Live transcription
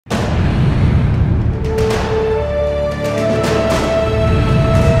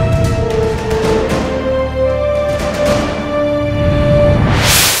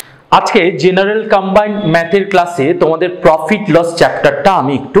আজকে general combined ম্যাথের ক্লাসে তোমাদের প্রফিট লস চ্যাপ্টারটা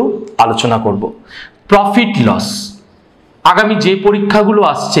আমি একটু আলোচনা করব। প্রফিট লস আগামী যে পরীক্ষাগুলো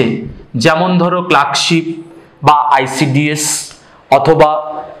আসছে, যেমন ধরো ক্লার্কশিপ বা আইসিডিএস অথবা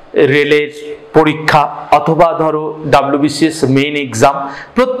রেলের পরীক্ষা অথবা ধরো WBCS মেইন এক্সাম,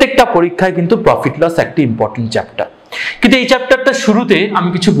 প্রত্যেকটা পরীক্ষায় কিন্তু প্রফিট লস একটা ইম্পর্টেন্ট চ্যাপ্টার। কিন্তু এই চ্যাপ্টারটা শুরুতে আমি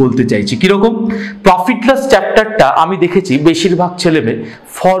কিছু বলতে চাইছি। কিরকম? প্রফিট লস চ্যাপ্টারটা আমি দেখেছি বেশিরভাগ ছেলেমেয়ে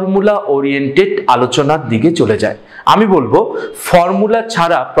ফর্মুলা ওরিয়েন্টেড আলোচনার দিকে চলে যায়। আমি বলবো ফর্মুলা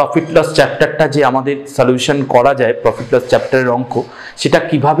ছাড়া প্রফিট লস চ্যাপ্টারটা যে আমাদের সলিউশন করা যায়, প্রফিট লস চ্যাপ্টারের অঙ্ক সেটা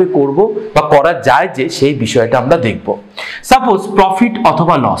কিভাবে করব বা করা যায় যে সেই বিষয়টা আমরা দেখব। সাপোজ প্রফিট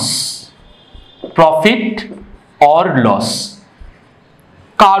অথবা লস, প্রফিট অর লস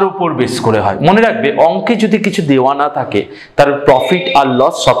কার উপর বেস করে হয়? মনে রাখবে অঙ্কে যদি কিছু দেওয়া না থাকে তার প্রফিট আর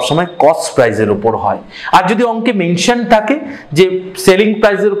লস সবসময় কস্ট প্রাইসের উপর হয়। আর যদি অঙ্কে মেনশন থাকে যে সেলিং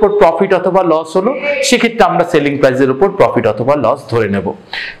প্রাইসের উপর প্রফিট অথবা লস হলো, সেক্ষেত্রে আমরা সেলিং প্রাইসের উপর প্রফিট অথবা লস ধরে নেব।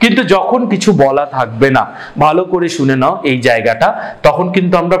 কিন্তু যখন কিছু বলা থাকবে না, ভালো করে শুনে নাও এই জায়গাটা, তখন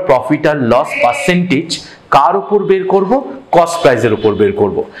কিন্তু আমরা প্রফিট আর লস পার্সেন্টেজ কার উপর বের করব? কস্ট প্রাইসের উপর বের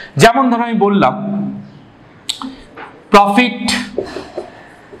করব। যেমন ধরো আমি বললাম প্রফিট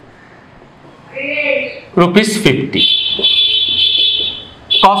 ₹50,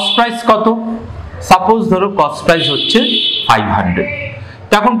 কস্ট প্রাইস কত? সাপোজ ধরো কস্ট প্রাইস হচ্ছে 500।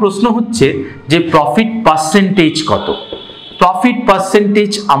 এখন প্রশ্ন হচ্ছে যে প্রফিট পার্সেন্টেজ কত? প্রফিট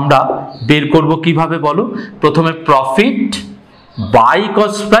পার্সেন্টেজ আমরা বের করব কিভাবে বলো? প্রথমে profit by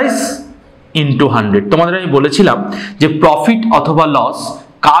cost price into 100। তোমাদের আমি বলেছিলাম যে প্রফিট অথবা লস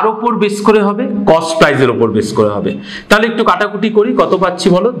কার উপর বেস করে হবে? কস্ট প্রাইসের উপর বেস করে হবে। তাহলে একটু কাটাকুটি করি, কত পাচ্ছি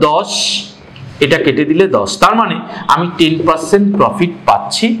বলো? 10, এটা কেটে দিলে 10, তার মানে আমি 10% প্রফিট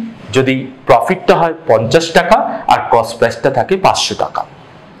পাচ্ছি যদি প্রফিটটা হয় 50 টাকা আর কস্ট প্রাইসটা থাকে 500 টাকা।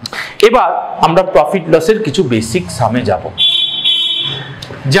 এবার আমরা প্রফিট লসের কিছু বেসিক সামে যাব।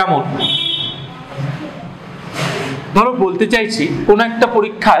 যেমন ধরো বলতে চাইছি কোন একটা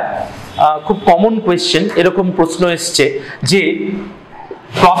পরীক্ষায় খুব কমন কোয়েশ্চেন, এরকম প্রশ্ন এসছে যে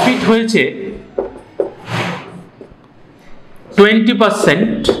প্রফিট হয়েছে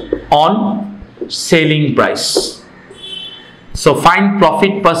 20% on selling price, so find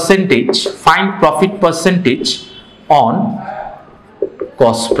profit percentage on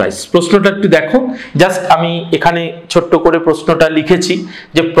cost price। প্রশ্নটা একটু দেখো, জাস্ট আমি এখানে ছোট্ট করে প্রশ্নটা লিখেছি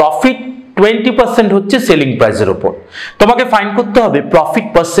যে প্রফিট 20% হচ্ছে সেলিং প্রাইসের উপর, তোমাকে ফাইন্ড করতে হবে profit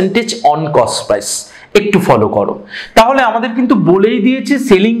percentage on cost price. একটু ফলো করো, তাহলে আমাদের কিন্তু বলেই দিয়েছে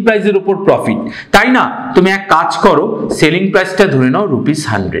সেলিং প্রাইসের উপর প্রফিট, তাই না? তুমি এক কাজ করো, সেলিং প্রাইসটা ধরে নাও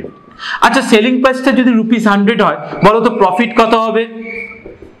 ₹100। আচ্ছা, সেলিং প্রাইসটা যদি ₹100 হয়, বলো তো প্রফিট কত হবে?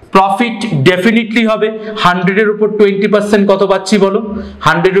 প্রফিট ডেফিনেটলি হবে 100 এর উপর 20% কত পাচ্ছি বলো?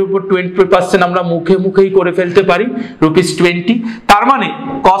 100 এর উপর 20% আমরা মুখেই করে ফেলতে পারি ₹20। তার মানে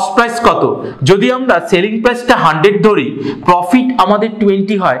কস্ট প্রাইস কত? যদি আমরা সেলিং প্রাইসটা 100 ধরি, প্রফিট আমাদের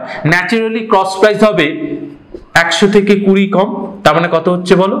 20 হয়, ন্যাচারালি কস্ট প্রাইস হবে 100 থেকে 20 কম, তার মানে কত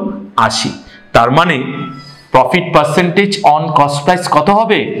হচ্ছে বলো? 80। তার মানে profit percentage on cost price কত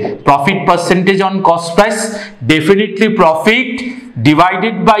হবে? Profit percentage on cost price definitely profit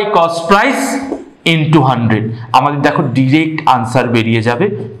divided by cost price into 100। আমাদের দেখো ডিরেক্ট আনসার বেরিয়ে যাবে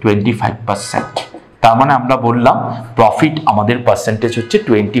 25%। তার মানে আমরা বললাম প্রফিট আমাদের পার্সেন্টেজ হচ্ছে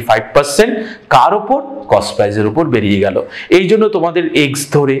 25%, কার উপর? কস্ট প্রাইসের উপর বেরিয়ে গেল। এই জন্য তোমাদের এক্স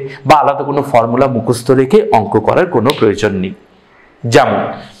ধরে বা আলাদা কোনো ফর্মুলা মুখস্থ রেখে অঙ্ক করার কোনো প্রয়োজন নেই। যেমন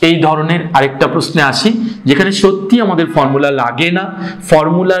এই ধরনের আরেকটা প্রশ্নে আসি, যেখানে সত্যি আমাদের ফর্মুলা লাগে না,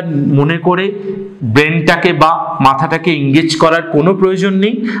 ফর্মুলা মনে করে ব্রেনটাকে বা মাথাটাকে এঙ্গেজ করার কোনো প্রয়োজন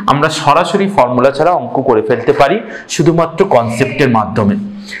নেই, আমরা সরাসরি ফর্মুলা ছাড়া অঙ্ক করে ফেলতে পারি শুধুমাত্র কনসেপ্টের মাধ্যমে।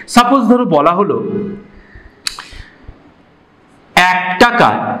 সাপোজ ধরো বলা হলো 1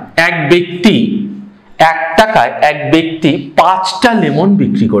 টাকায় এক ব্যক্তি 5টা লেমন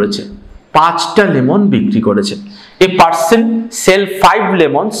বিক্রি করেছে। 5টা লেমন বিক্রি করেছে। A person sell 5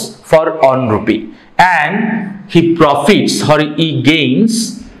 lemons for ₹1 and he profits or he gains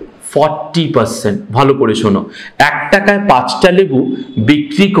 40%। ভালো করে শোনো, 1 টাকায় 5টা লেবু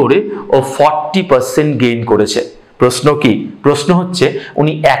বিক্রি করে ও 40% গেইন করেছে। প্রশ্ন কি? প্রশ্ন হচ্ছে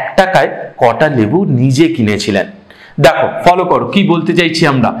উনি 1 টাকায় কটা লেবু নিজে কিনেছিলেন। দেখো ফলো করো, কি বলতে চাইছি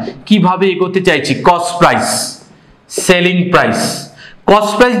আমরা, কিভাবে এগোতে চাইছি? Cost price, selling price.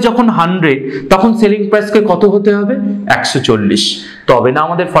 Cost price যখন 100, তখন সেলিং প্রাইসকে কত হতে হবে? 140, তবে না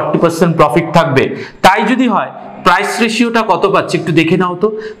আমাদের 40% প্রফিট থাকবে। তাই যদি হয় প্রাইস রেশিওটা কত পাচ্ছি একটু দেখে নাও তো।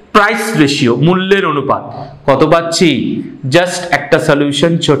 প্রাইস রেশিও মূল্যের অনুপাত কত পাচ্ছি, জাস্ট একটা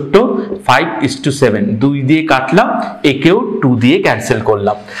সলিউশন ছোট্ট 5:7, 2 দিয়ে কাটলাম, একেও 2 দিয়ে ক্যান্সেল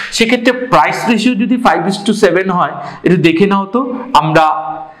করলাম। সেক্ষেত্রে প্রাইস রেশিও যদি 5:7 হয়, একটু দেখে নাও তো আমরা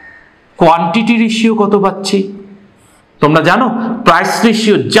কোয়ান্টিটি রেশিও কত পাচ্ছি। তোমরা জানো প্রাইস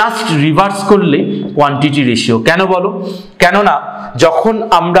রেশিও জাস্ট রিভার্স করলে কোয়ান্টিটি রেশিও। কেন বলো? কেননা যখন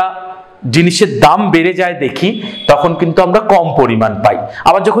আমরা জিনিসের দাম বেড়ে যায় দেখি তখন কিন্তু আমরা কম পরিমাণ পাই,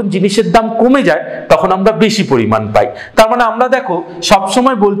 আবার যখন জিনিসের দাম কমে যায় তখন আমরা বেশি পরিমাণ পাই। তার মানে আমরা দেখো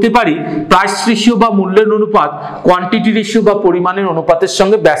সবসময় বলতে পারি প্রাইস রেশিও বা মূল্যের অনুপাত কোয়ান্টিটি রেশিও বা পরিমাণের অনুপাতের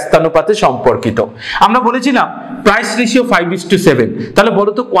সঙ্গে ব্যস্তানুপাতে সম্পর্কিত। আমরা বলেছিলাম প্রাইস রেশিও 5:7, তাহলে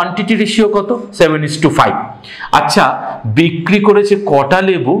বলো তো কোয়ান্টিটি রেশিও কত? 7:5। আচ্ছা, বিক্রি করেছে কটা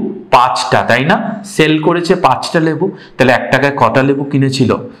লেবু? 5টা, তাই না? সেল করেছে 5টা লেবু, তাহলে 1 টাকায় কটা লেবু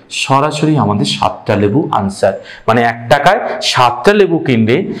কিনেছিল? সরাসরি আমাদের 7টা লেবু আনসার। মানে 1 টাকায় 7টা লেবু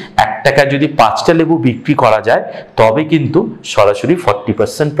কিনলে 1 টাকায় যদি 5টা লেবু বিক্রি করা যায় তবে কিন্তু সরাসরি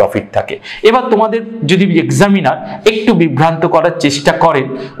 40% প্রফিট থাকে। এবার তোমাদের যদি এক্সামিনার একটু বিভ্রান্ত করার চেষ্টা করেন,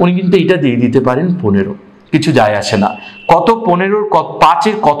 উনি কিন্তু এটা দিয়ে দিতে পারেন 15, কিছু যায় আসে না। কত 15-র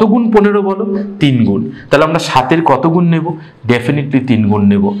 5-এর কত গুণ 15 বলো? 3 গুণ। তাহলে আমরা 7-এর কত গুণ নেব? ডেফিনেটলি 3 গুণ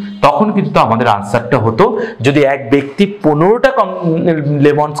নেব। তখন কিন্তু আমাদের আনসারটা হতো, যদি এক ব্যক্তি 15টা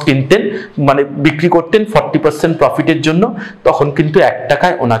লেমনস কিনতেন মানে বিক্রি করতেন 40% প্রফিটের জন্য, তখন কিন্তু 1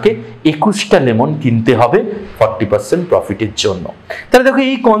 টাকায় ওনাকে 21টা লেমন কিনতে হবে 40% প্রফিটের জন্য। তাহলে দেখো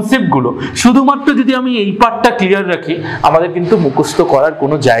এই কনসেপ্টগুলো শুধুমাত্র যদি আমি এই পার্টটা ক্লিয়ার রাখি, আমাদের কিন্তু মুখস্থ করার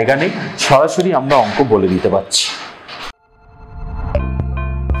কোনো জায়গা নেই, সরাসরি আমরা অঙ্ক বলে দিতে পারছি।